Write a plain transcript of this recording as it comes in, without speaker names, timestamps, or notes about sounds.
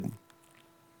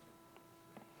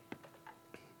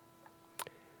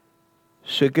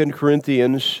2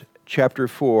 Corinthians chapter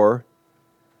 4,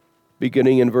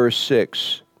 beginning in verse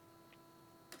 6.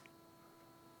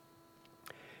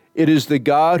 It is the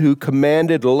God who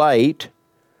commanded light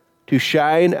to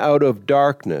shine out of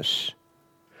darkness,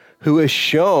 who has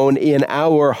shone in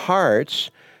our hearts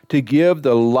to give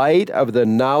the light of the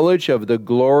knowledge of the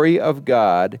glory of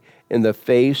God in the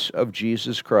face of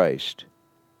Jesus Christ.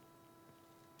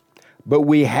 But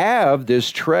we have this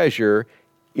treasure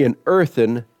in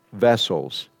earthen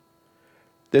vessels,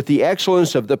 that the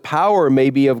excellence of the power may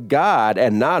be of God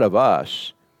and not of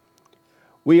us.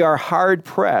 We are hard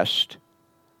pressed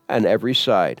on every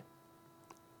side,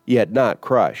 yet not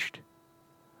crushed.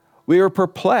 We are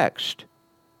perplexed,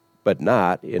 but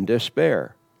not in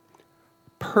despair.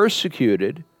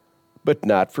 Persecuted, but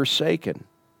not forsaken.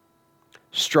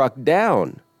 Struck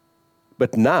down,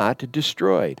 but not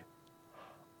destroyed.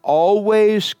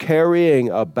 Always carrying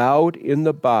about in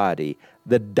the body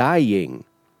the dying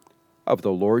of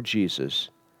the Lord Jesus,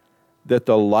 that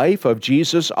the life of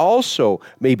Jesus also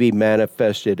may be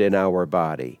manifested in our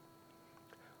body.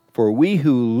 For we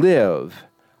who live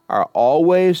are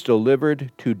always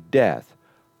delivered to death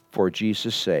for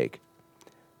Jesus' sake,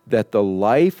 that the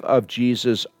life of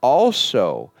Jesus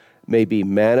also may be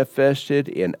manifested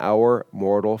in our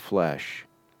mortal flesh.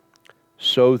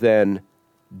 So then,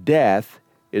 death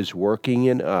is working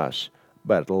in us,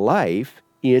 but life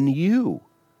in you.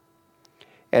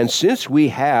 And since we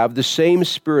have the same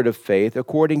spirit of faith,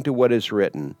 according to what is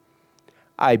written,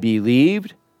 I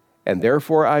believed, and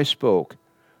therefore I spoke.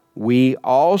 We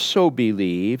also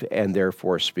believe, and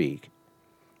therefore speak,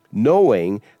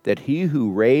 knowing that he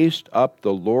who raised up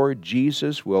the Lord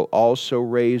Jesus will also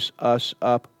raise us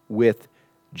up with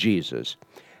Jesus,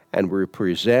 and will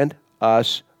present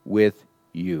us with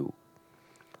you.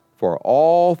 For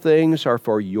all things are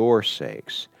for your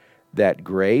sakes, that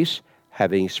grace,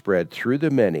 having spread through the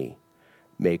many,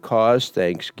 may cause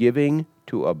thanksgiving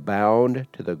to abound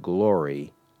to the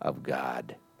glory of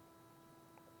God.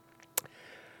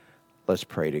 Let's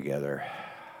pray together.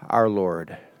 Our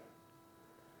Lord,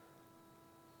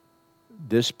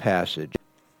 this passage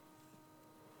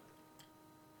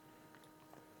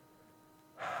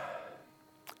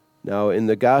now in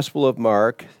the Gospel of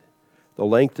Mark, the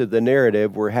length of the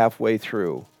narrative, we're halfway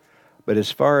through. But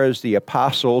as far as the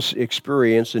apostles'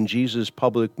 experience in Jesus'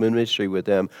 public ministry with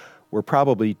them, we're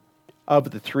probably,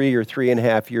 of the 3 or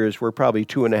 3.5 years, we're probably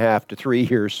 2.5 to 3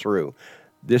 years through.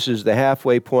 This is the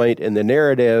halfway point in the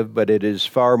narrative, but it is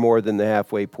far more than the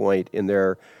halfway point in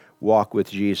their walk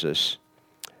with Jesus.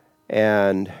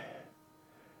 And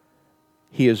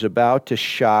he is about to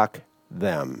shock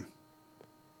them.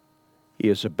 He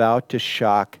is about to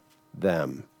shock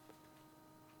them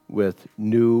with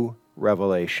new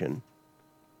revelation.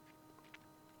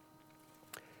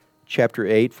 Chapter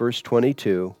 8, verse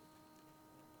 22.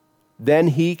 Then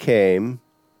he came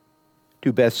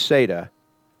to Bethsaida,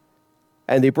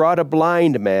 and they brought a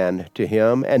blind man to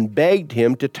him and begged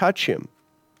him to touch him.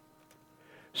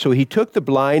 So he took the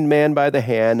blind man by the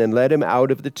hand and led him out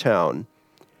of the town.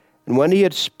 And when he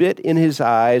had spit in his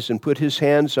eyes and put his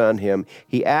hands on him,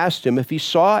 he asked him if he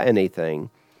saw anything.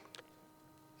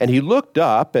 And he looked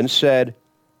up and said,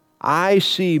 I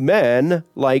see men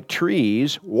like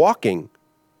trees walking.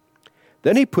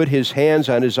 Then he put his hands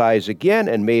on his eyes again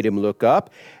and made him look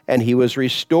up, and he was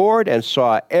restored and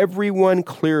saw everyone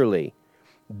clearly.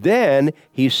 Then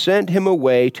he sent him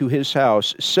away to his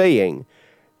house, saying,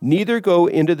 Neither go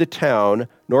into the town,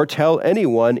 nor tell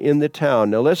anyone in the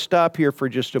town. Now let's stop here for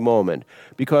just a moment,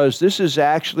 because this is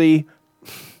actually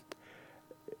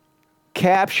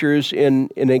captures in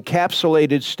an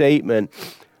encapsulated statement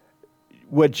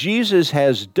what Jesus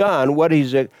has done,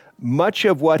 much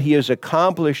of what he has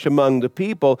accomplished among the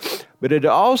people, but it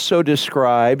also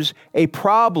describes a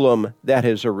problem that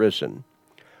has arisen.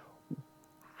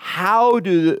 How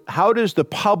does the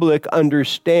public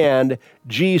understand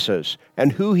Jesus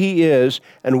and who he is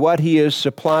and what he is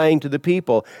supplying to the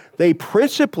people? They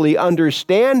principally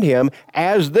understand him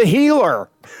as the healer.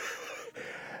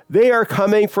 They are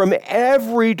coming from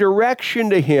every direction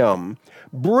to him,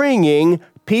 bringing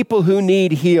people who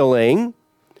need healing,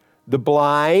 the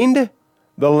blind,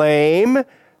 the lame,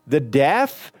 the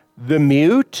deaf, the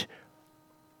mute,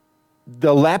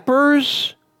 the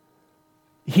lepers.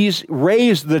 He's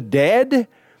raised the dead,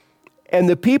 and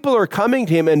the people are coming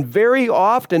to him, and very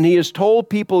often he has told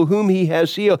people whom he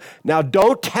has healed, now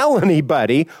don't tell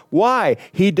anybody. Why?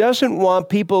 He doesn't want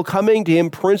people coming to him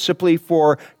principally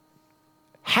for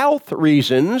health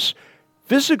reasons,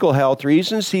 physical health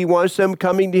reasons. He wants them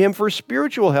coming to him for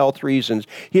spiritual health reasons.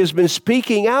 He has been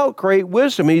speaking out great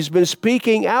wisdom. He's been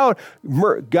speaking out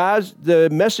the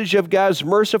message of God's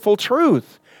merciful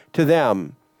truth to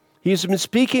them. He's been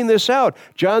speaking this out.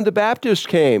 John the Baptist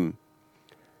came.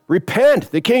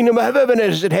 Repent, the kingdom of heaven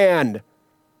is at hand.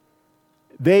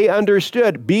 They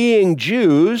understood, being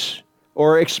Jews,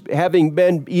 or having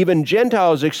been even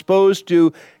Gentiles exposed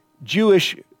to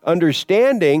Jewish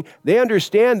understanding, they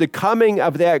understand the coming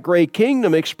of that great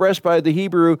kingdom expressed by the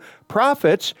Hebrew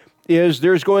prophets is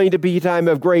there's going to be a time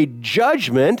of great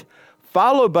judgment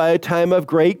followed by a time of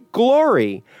great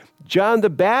glory. John the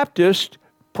Baptist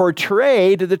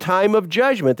portrayed the time of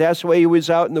judgment. That's why he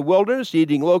was out in the wilderness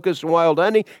eating locusts and wild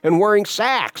honey and wearing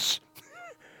sacks.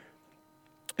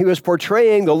 He was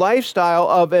portraying the lifestyle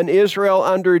of an Israel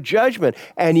under judgment,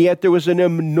 and yet there was an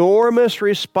enormous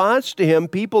response to him.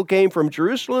 People came from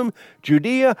Jerusalem,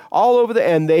 Judea, all over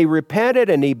and they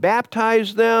repented, and he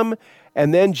baptized them,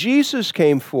 and then Jesus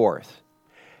came forth.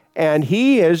 And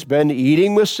he has been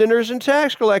eating with sinners and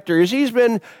tax collectors. He's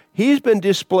been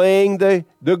displaying the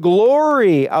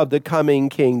glory of the coming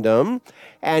kingdom,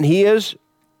 and he is,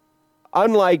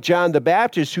 unlike John the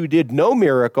Baptist, who did no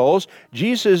miracles,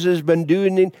 Jesus has been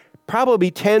doing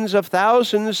probably tens of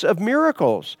thousands of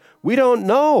miracles. We don't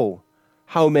know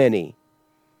how many.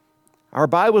 Our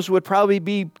Bibles would probably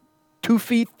be 2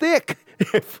 feet thick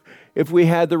if we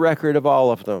had the record of all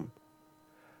of them.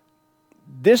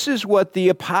 This is what the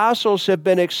apostles have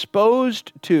been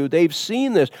exposed to. They've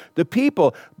seen this, the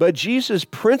people. But Jesus'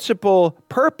 principal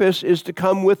purpose is to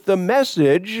come with the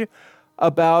message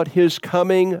about his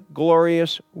coming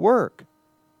glorious work.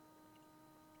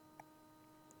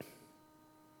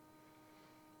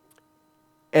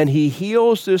 And he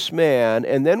heals this man,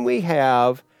 and then we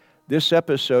have this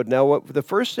episode. Now, the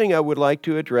first thing I would like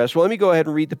to address, well, let me go ahead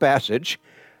and read the passage.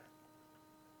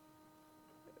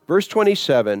 Verse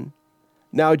 27,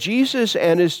 Now Jesus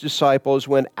and his disciples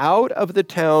went out of the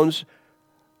towns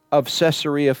of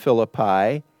Caesarea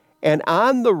Philippi, and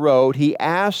on the road he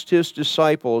asked his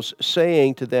disciples,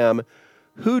 saying to them,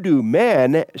 Who do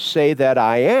men say that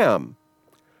I am?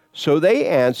 So they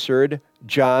answered,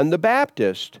 John the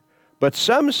Baptist. But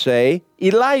some say,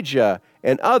 Elijah,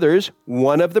 and others,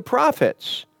 one of the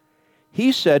prophets.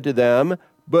 He said to them,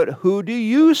 But who do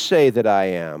you say that I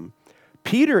am?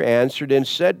 Peter answered and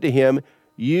said to him,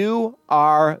 You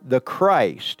are the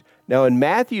Christ. Now, in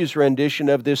Matthew's rendition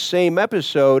of this same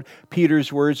episode,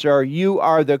 Peter's words are, You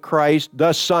are the Christ,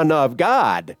 the Son of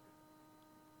God.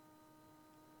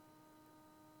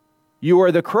 You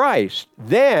are the Christ.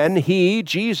 Then he,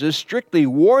 Jesus, strictly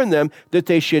warned them that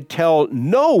they should tell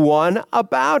no one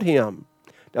about him.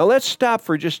 Now, let's stop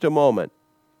for just a moment.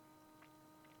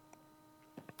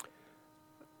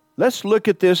 Let's look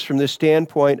at this from the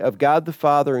standpoint of God the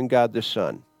Father and God the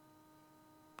Son.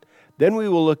 Then we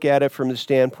will look at it from the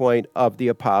standpoint of the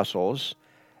apostles,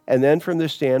 and then from the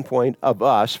standpoint of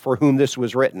us, for whom this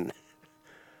was written.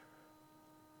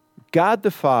 God the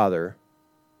Father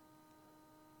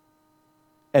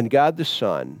and God the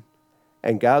Son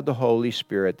and God the Holy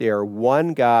Spirit, they are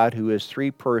one God who is 3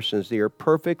 persons. They are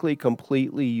perfectly,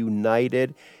 completely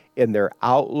united in their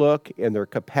outlook, in their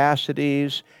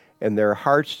capacities, in their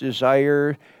heart's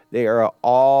desire. They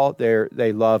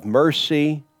love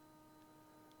mercy.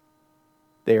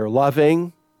 They are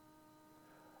loving.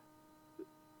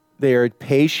 They are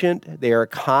patient. They are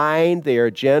kind. They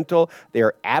are gentle. They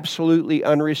are absolutely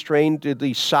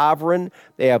unrestrainedly sovereign.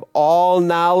 They have all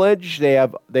knowledge. They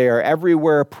are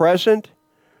everywhere present.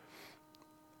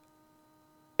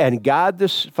 And God the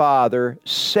Father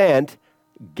sent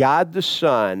God the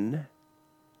Son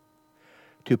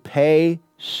to pay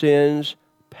sin's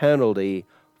penalty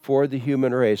for the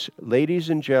human race. Ladies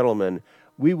and gentlemen,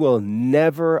 we will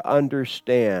never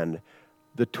understand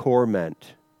the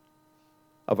torment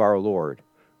of our Lord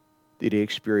that he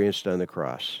experienced on the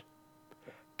cross.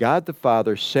 God the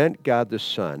Father sent God the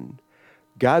Son.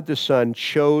 God the Son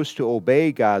chose to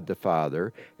obey God the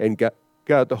Father, and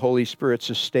God the Holy Spirit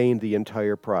sustained the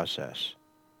entire process.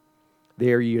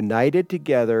 They are united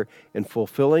together in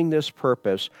fulfilling this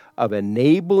purpose of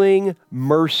enabling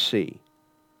mercy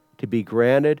to be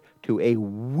granted to a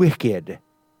wicked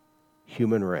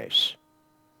human race.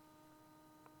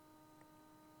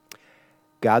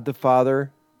 God the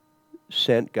Father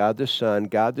sent God the Son.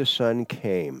 God the Son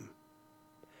came.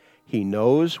 He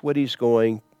knows what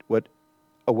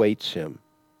awaits him,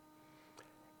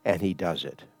 and he does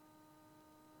it.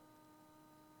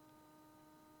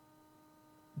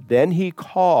 Then he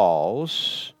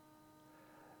calls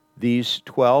these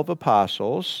 12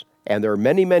 apostles And there are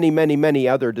many, many, many, many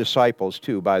other disciples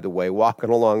too, by the way,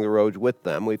 walking along the roads with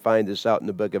them. We find this out in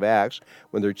the book of Acts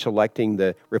when they're selecting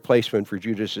the replacement for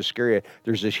Judas Iscariot.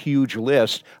 There's this huge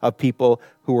list of people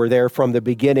who were there from the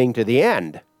beginning to the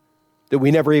end that we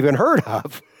never even heard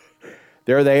of.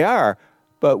 There they are.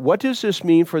 But what does this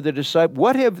mean for the disciples?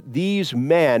 What have these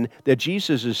men that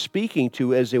Jesus is speaking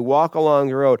to as they walk along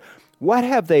the road, what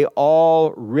have they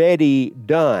already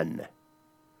done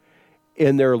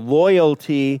in their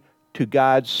loyalty to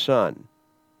God's Son,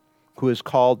 who has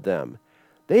called them?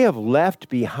 They have left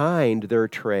behind their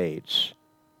trades.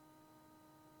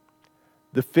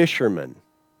 The fishermen,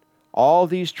 all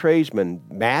these tradesmen,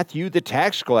 Matthew the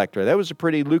tax collector, that was a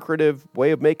pretty lucrative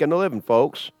way of making a living,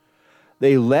 folks.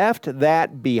 They left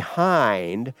that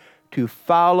behind to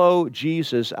follow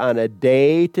Jesus on a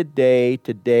day-to-day,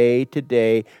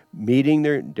 meeting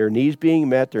their needs being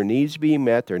met, their needs being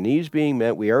met, their needs being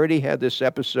met. We already had this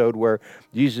episode where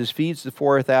Jesus feeds the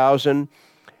 4,000,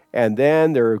 and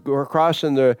then they're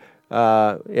crossing the,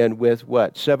 and with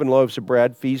 7 loaves of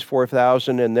bread, feeds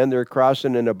 4,000, and then they're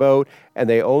crossing in a boat, and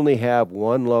they only have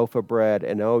 1 loaf of bread.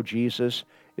 And Jesus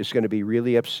is going to be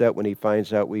really upset when he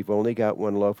finds out we've only got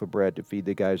 1 loaf of bread to feed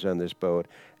the guys on this boat.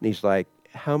 And he's like,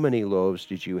 how many loaves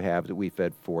did you have that we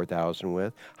fed 4,000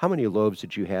 with? How many loaves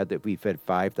did you have that we fed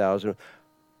 5,000?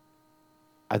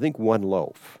 I think 1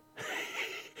 loaf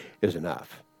is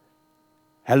enough.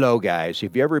 Hello, guys.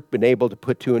 Have you ever been able to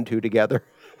put 2 and 2 together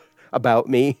about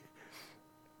me?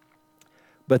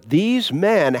 But these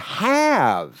men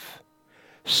have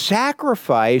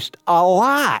sacrificed a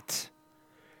lot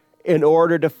in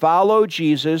order to follow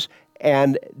Jesus.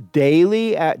 And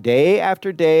daily, day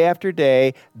after day after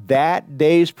day, that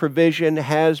day's provision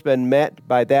has been met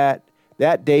by that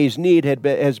day's need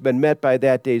has been met by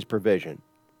that day's provision.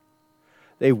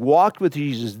 They've walked with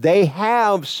Jesus. They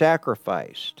have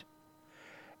sacrificed.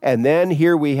 And then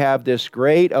here we have this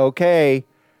great, okay,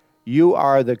 you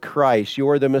are the Christ. You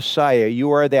are the Messiah. You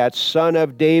are that Son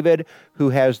of David who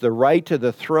has the right to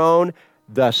the throne,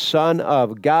 the Son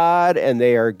of God, and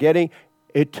they are getting...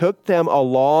 It took them a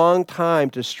long time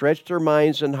to stretch their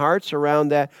minds and hearts around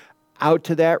that, out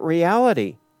to that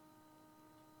reality.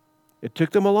 It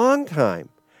took them a long time.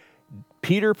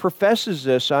 Peter professes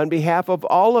this on behalf of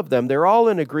all of them. They're all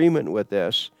in agreement with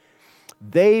this.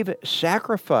 They've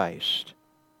sacrificed.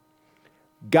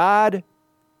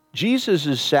 Jesus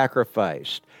is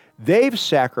sacrificed. They've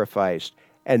sacrificed.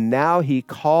 And now he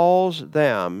calls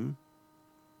them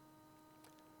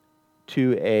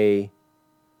to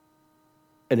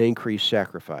an increased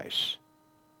sacrifice.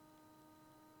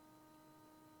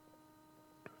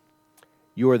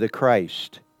 You are the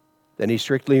Christ. Then he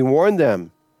strictly warned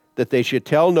them that they should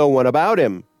tell no one about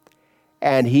him.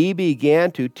 And he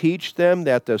began to teach them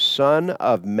that the Son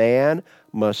of Man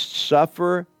must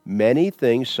suffer many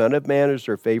things. Son of Man is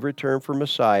their favorite term for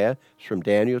Messiah. It's from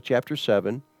Daniel chapter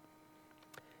 7.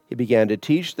 He began to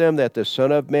teach them that the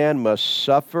Son of Man must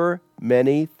suffer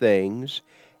many things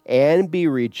and be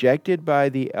rejected by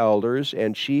the elders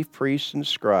and chief priests and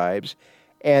scribes,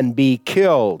 and be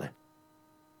killed.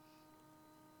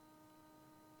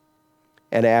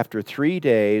 And after 3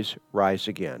 days, rise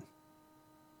again.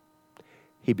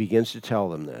 He begins to tell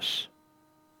them this.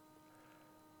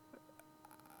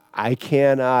 I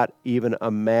cannot even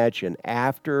imagine,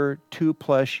 after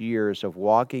 2+ years of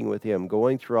walking with him,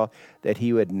 going through all, that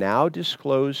he would now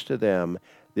disclose to them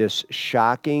this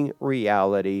shocking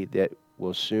reality that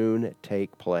will soon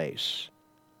take place.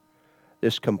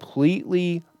 This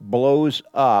completely blows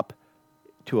up,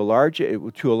 to a large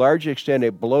extent,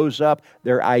 it blows up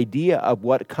their idea of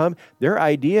what comes. Their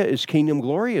idea is kingdom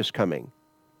glory is coming.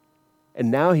 And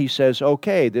now he says,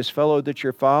 okay, this fellow that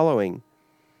you're following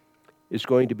is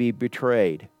going to be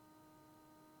betrayed.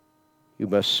 You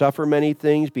must suffer many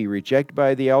things, be rejected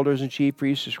by the elders and chief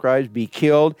priests and scribes, be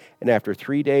killed, and after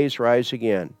 3 days rise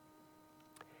again.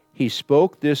 He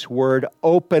spoke this word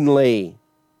openly.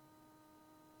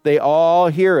 They all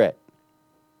hear it.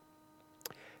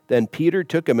 Then Peter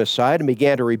took him aside and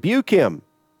began to rebuke him.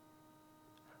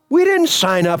 We didn't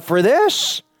sign up for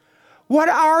this. What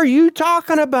are you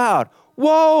talking about?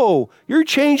 Whoa, you're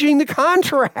changing the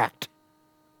contract.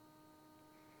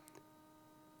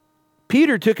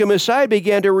 Peter took him aside and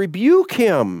began to rebuke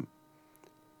him.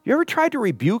 You ever tried to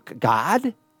rebuke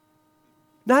God?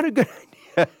 Not a good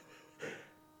idea.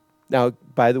 Now,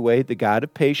 by the way, the God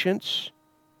of patience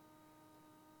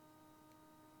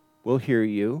will hear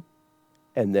you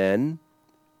and then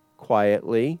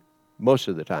quietly, most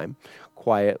of the time,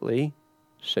 quietly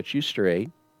set you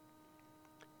straight.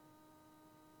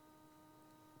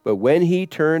 But when he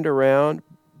turned around,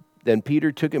 Then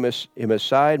Peter took him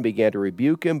aside and began to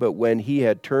rebuke him, but when he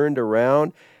had turned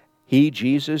around,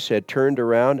 Jesus, had turned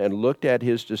around and looked at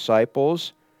his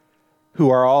disciples, who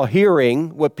are all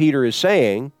hearing what Peter is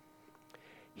saying.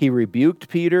 He rebuked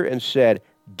Peter and said,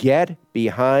 "Get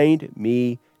behind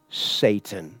me,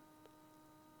 Satan."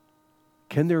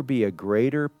 Can there be a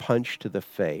greater punch to the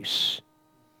face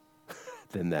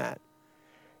than that?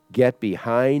 "Get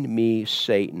behind me,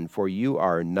 Satan, for you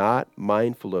are not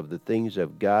mindful of the things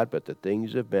of God, but the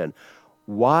things of men."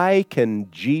 Why can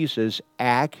Jesus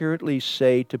accurately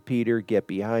say to Peter, "Get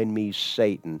behind me,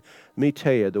 Satan"? Let me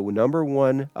tell you, the number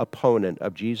one opponent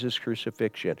of Jesus'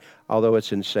 crucifixion, although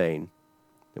it's insane,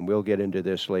 and we'll get into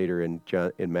this later in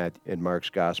Mark's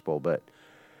gospel, but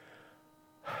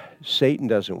Satan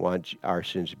doesn't want our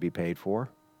sins to be paid for.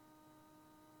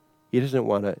 He doesn't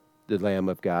want the Lamb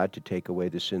of God to take away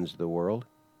the sins of the world.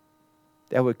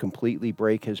 That would completely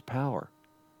break his power.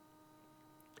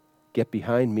 "Get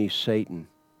behind me, Satan,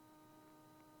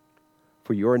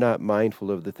 for you're not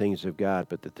mindful of the things of God,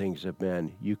 but the things of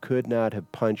men." You could not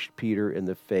have punched Peter in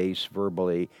the face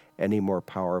verbally any more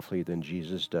powerfully than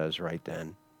Jesus does right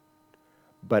then.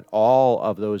 But all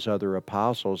of those other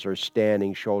apostles are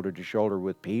standing shoulder to shoulder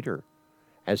with Peter.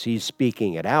 As he's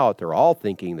speaking it out, they're all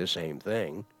thinking the same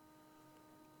thing.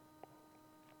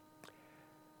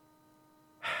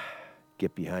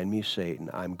 "Get behind me, Satan.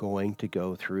 I'm going to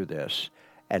go through this."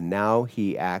 And now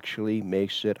he actually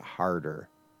makes it harder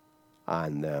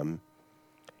on them.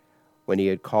 When he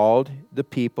had called the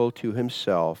people to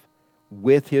himself,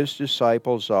 with his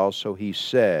disciples also, he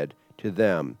said to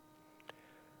them,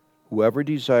 "Whoever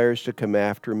desires to come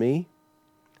after me,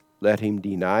 let him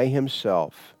deny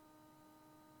himself."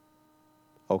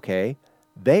 Okay,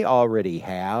 they already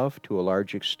have to a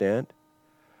large extent,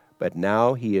 but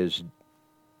now he is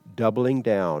doubling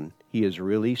down. He is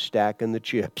really stacking the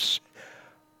chips.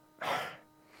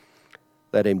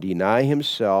 "Let him deny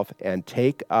himself and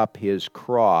take up his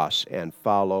cross and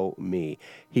follow me."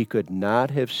 He could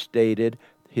not have stated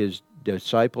his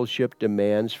discipleship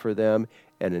demands for them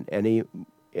in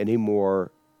any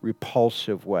more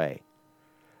repulsive way.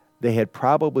 They had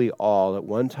probably all, at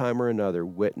one time or another,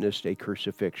 witnessed a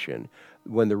crucifixion.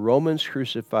 When the Romans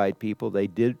crucified people, they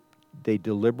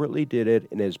deliberately did it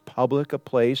in as public a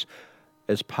place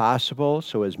as possible,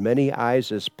 so as many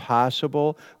eyes as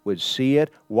possible would see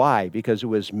it. Why? Because it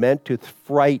was meant to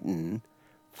threaten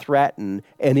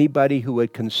anybody who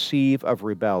would conceive of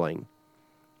rebelling.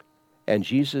 And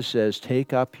Jesus says,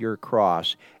 "Take up your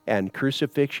cross." And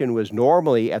crucifixion was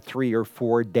normally a 3 or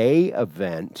 4 day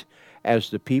event,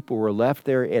 as the people were left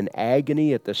there in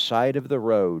agony at the side of the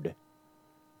road.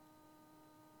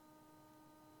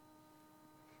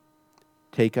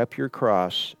 "Take up your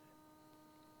cross."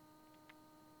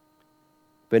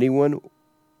 Whoever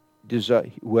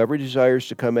desires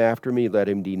to come after me, let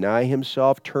him deny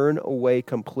himself, turn away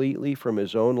completely from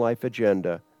his own life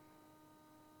agenda.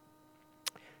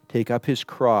 Take up his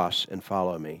cross and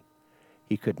follow me.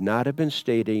 He could not have been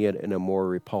stating it in a more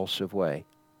repulsive way.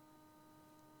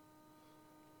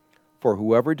 "For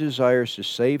whoever desires to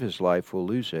save his life will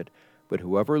lose it, but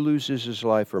whoever loses his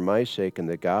life for my sake and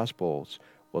the gospel's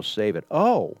will save it."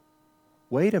 Oh,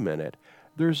 wait a minute.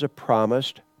 There's a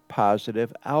promised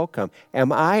positive outcome.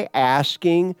 Am I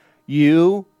asking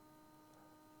you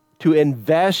to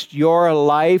invest your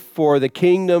life for the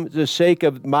kingdom, the sake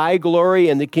of my glory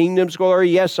and the kingdom's glory?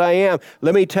 Yes, I am.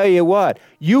 Let me tell you what.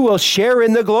 You will share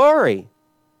in the glory.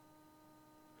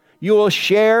 You will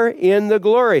share in the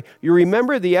glory. You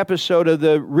remember the episode of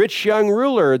the rich young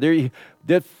ruler, the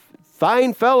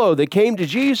fine fellow that came to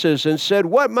Jesus and said,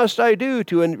 "What must I do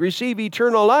to receive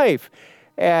eternal life?"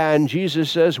 And Jesus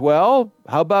says, "Well,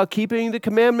 how about keeping the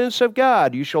commandments of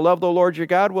God? You shall love the Lord your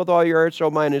God with all your heart,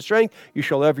 soul, mind, and strength. You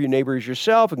shall love your neighbor as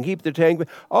yourself and keep the Ten."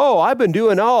 "Oh, I've been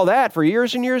doing all that for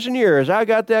years and years and years. I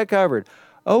got that covered."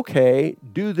 Okay,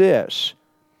 do this.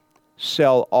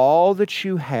 Sell all that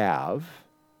you have,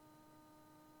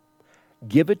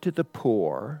 give it to the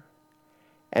poor,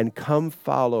 and come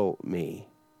follow me.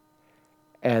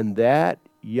 And that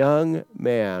young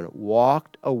man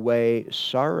walked away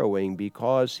sorrowing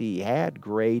because he had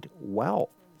great wealth.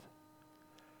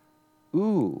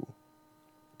 Ooh,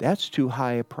 that's too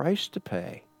high a price to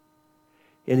pay.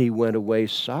 And he went away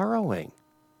sorrowing.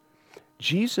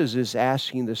 Jesus is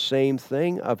asking the same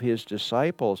thing of his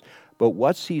disciples, but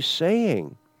what's he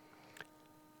saying?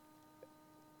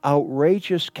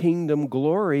 Outrageous kingdom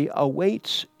glory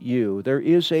awaits you. There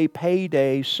is a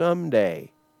payday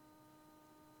someday.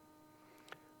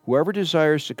 "Whoever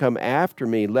desires to come after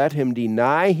me, let him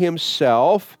deny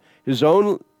himself," his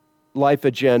own life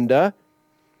agenda,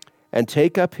 "and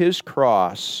take up his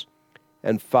cross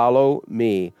and follow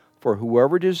me. For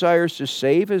whoever desires to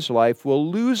save his life will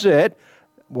lose it.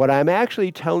 What I'm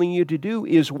actually telling you to do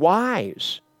is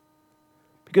wise.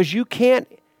 Because you can't,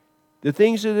 the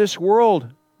things of this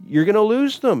world, you're going to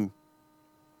lose them.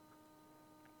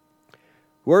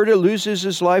 Whoever loses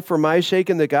his life for my sake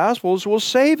and the gospel's will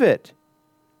save it.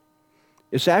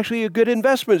 It's actually a good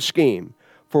investment scheme.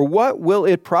 For what will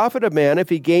it profit a man if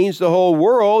he gains the whole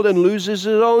world and loses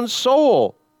his own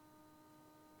soul?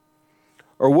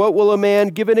 Or what will a man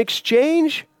give in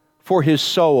exchange for his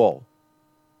soul?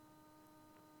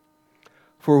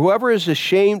 For whoever is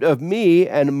ashamed of me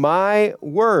and my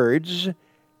words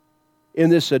in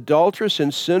this adulterous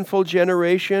and sinful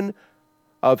generation,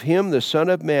 of him the Son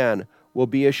of Man will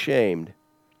be ashamed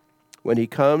when he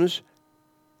comes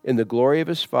in the glory of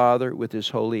his Father with his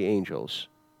holy angels.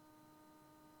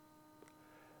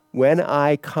 When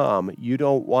I come, you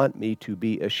don't want me to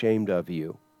be ashamed of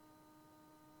you.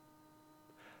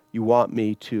 You want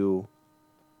me to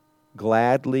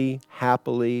gladly,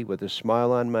 happily, with a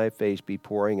smile on my face, be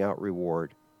pouring out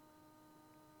reward.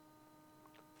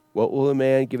 What will a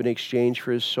man give in exchange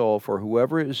for his soul? For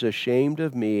whoever is ashamed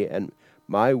of me and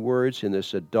my words in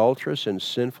this adulterous and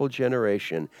sinful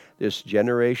generation, this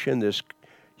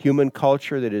human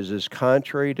culture that is as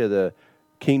contrary to the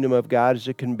kingdom of God as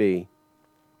it can be,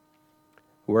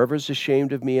 whoever is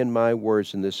ashamed of me and my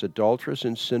words in this adulterous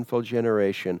and sinful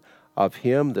generation, of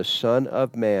him the Son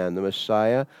of Man, the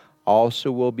Messiah,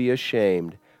 also will be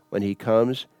ashamed when he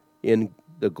comes in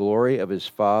the glory of his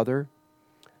Father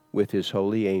with his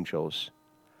holy angels.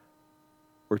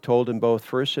 We're told in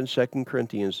both 1 and 2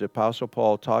 Corinthians, the Apostle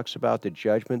Paul talks about the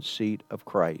judgment seat of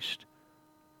Christ.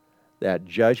 That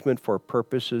judgment for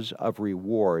purposes of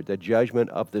reward, the judgment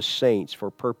of the saints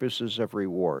for purposes of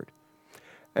reward.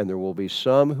 And there will be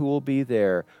some who will be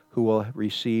there who will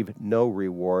receive no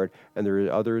reward, and there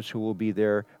are others who will be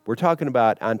there. We're talking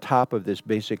about, on top of this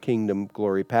basic kingdom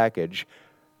glory package,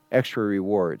 extra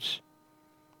rewards.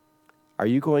 Are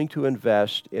you going to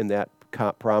invest in that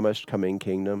promised coming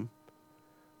kingdom?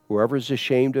 Whoever is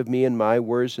ashamed of me and my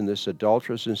words in this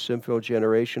adulterous and sinful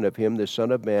generation, of him the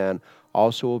Son of Man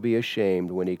also will be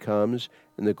ashamed when he comes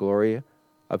in the glory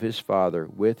of his Father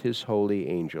with his holy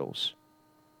angels.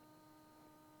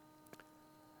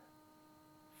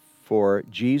 For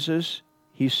Jesus,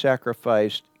 he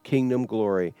sacrificed kingdom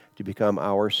glory to become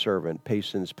our servant, pay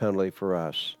sin's penalty for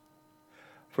us.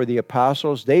 For the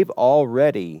apostles, they've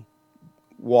already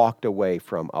walked away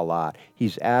from a lot.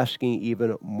 He's asking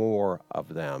even more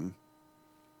of them.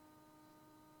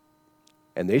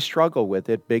 And they struggle with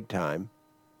it big time.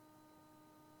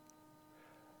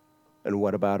 And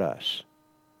what about us?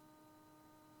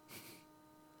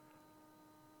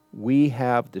 We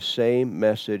have the same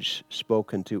message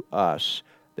spoken to us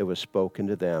that was spoken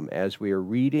to them. As we are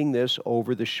reading this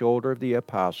over the shoulder of the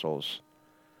apostles,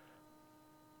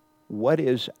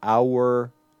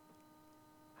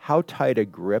 how tight a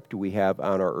grip do we have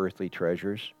on our earthly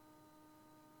treasures?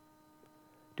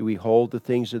 Do we hold the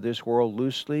things of this world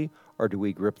loosely, or do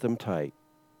we grip them tight?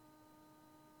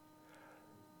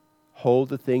 Hold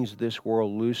the things of this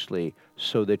world loosely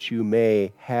so that you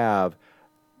may have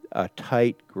a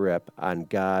tight grip on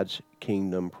God's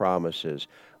kingdom promises,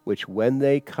 which when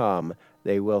they come,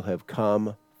 they will have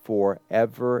come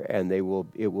forever, and it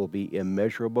will be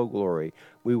immeasurable glory.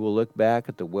 We will look back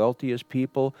at the wealthiest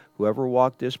people who ever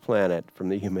walked this planet from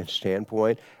the human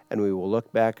standpoint, and we will look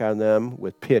back on them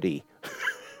with pity.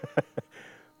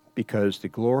 Because the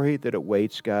glory that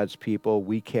awaits God's people,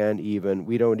 we don't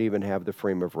even have the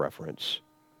frame of reference.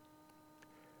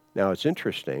 Now it's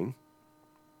interesting.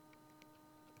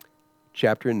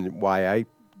 The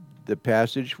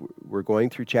passage, we're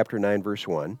going through chapter 9, verse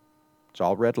 1. It's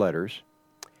all red letters.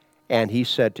 And he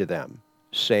said to them,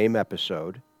 same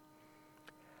episode,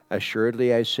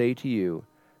 assuredly I say to you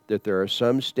that there are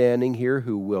some standing here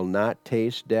who will not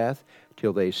taste death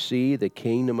till they see the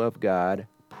kingdom of God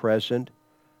present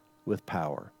with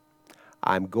power.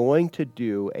 I'm going to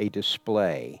do a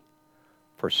display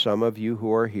for some of you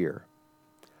who are here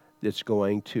that's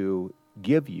going to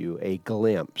give you a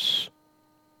glimpse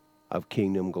of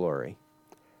kingdom glory.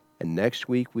 And next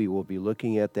week we will be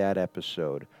looking at that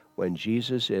episode when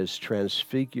Jesus is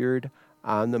transfigured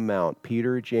on the mount.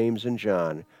 Peter, James, and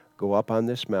John go up on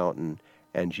this mountain,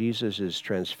 and Jesus is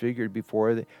transfigured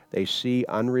before them. They see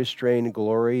unrestrained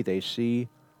glory. They see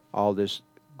all this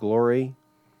glory.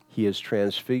 He is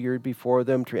transfigured before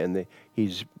them, and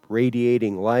he's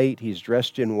radiating light. He's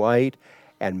dressed in white,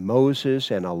 and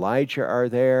Moses and Elijah are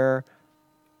there.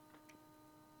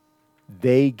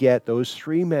 Those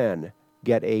three men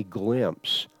get a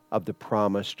glimpse of the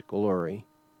promised glory.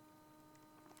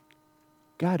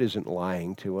 God isn't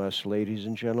lying to us, ladies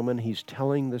and gentlemen. He's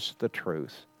telling us the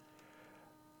truth.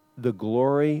 The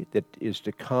glory that is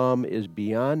to come is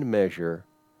beyond measure,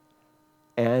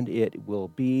 and it will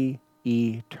be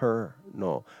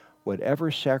eternal.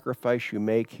 Whatever sacrifice you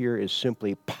make here is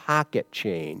simply pocket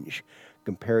change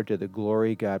compared to the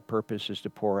glory God purposes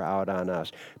to pour out on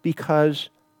us. Because,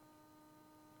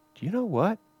 do you know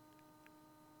what?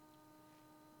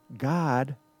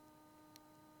 God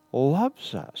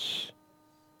loves us.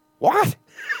 What?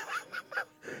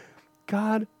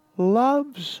 God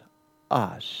loves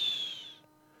us.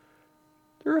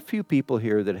 There are a few people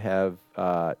here that have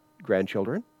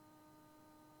grandchildren.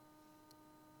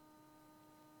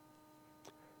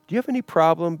 Do you have any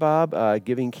problem, Bob,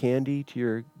 giving candy to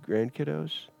your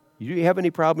grandkiddos? Do you have any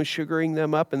problem sugaring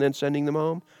them up and then sending them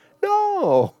home?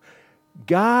 No.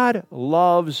 God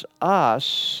loves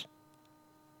us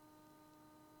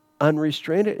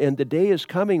unrestrained, and the day is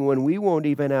coming when we won't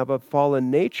even have a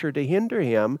fallen nature to hinder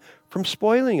him from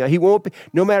spoiling us. He won't be,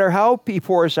 no matter how he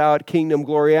pours out kingdom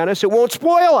glory on us, it won't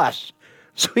spoil us,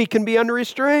 so he can be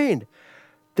unrestrained.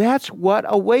 That's what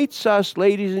awaits us,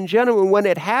 ladies and gentlemen. When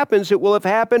it happens, it will have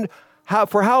happened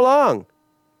for how long?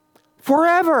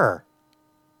 Forever.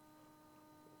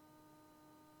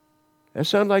 That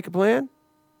sound like a plan?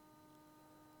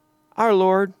 Our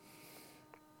Lord,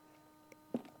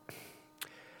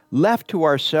 left to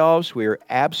ourselves, we are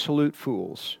absolute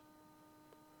fools.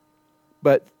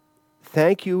 But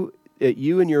thank you that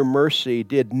you in your mercy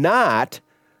did not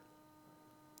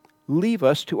leave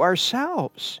us to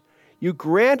ourselves. You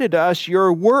granted us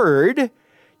your word.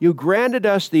 You granted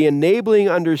us the enabling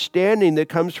understanding that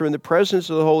comes from the presence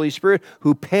of the Holy Spirit,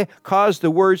 who caused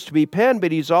the words to be penned,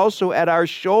 but he's also at our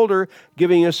shoulder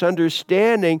giving us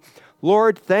understanding.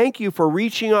 Lord, thank you for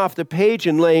reaching off the page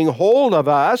and laying hold of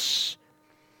us.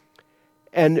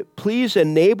 And please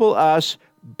enable us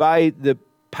by the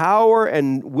power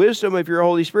and wisdom of your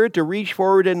Holy Spirit to reach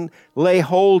forward and lay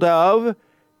hold of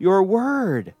your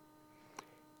word.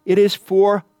 It is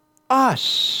for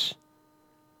us.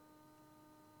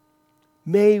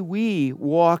 May we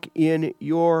walk in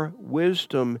your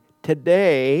wisdom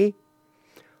today,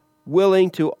 willing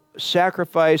to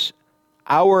sacrifice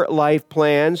our life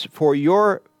plans for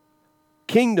your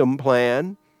kingdom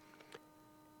plan,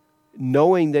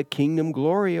 knowing that kingdom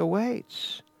glory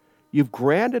awaits. You've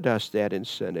granted us that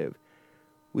incentive.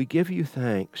 We give you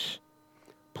thanks.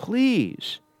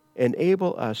 Please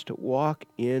enable us to walk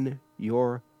in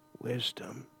your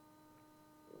wisdom.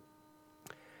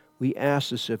 We ask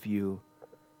this of you,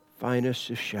 finest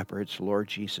of shepherds, Lord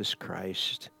Jesus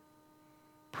Christ,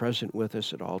 present with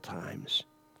us at all times.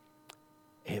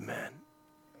 Amen.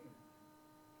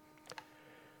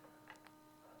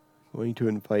 I'm going to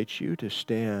invite you to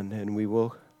stand, and we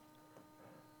will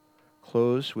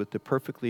close with the perfectly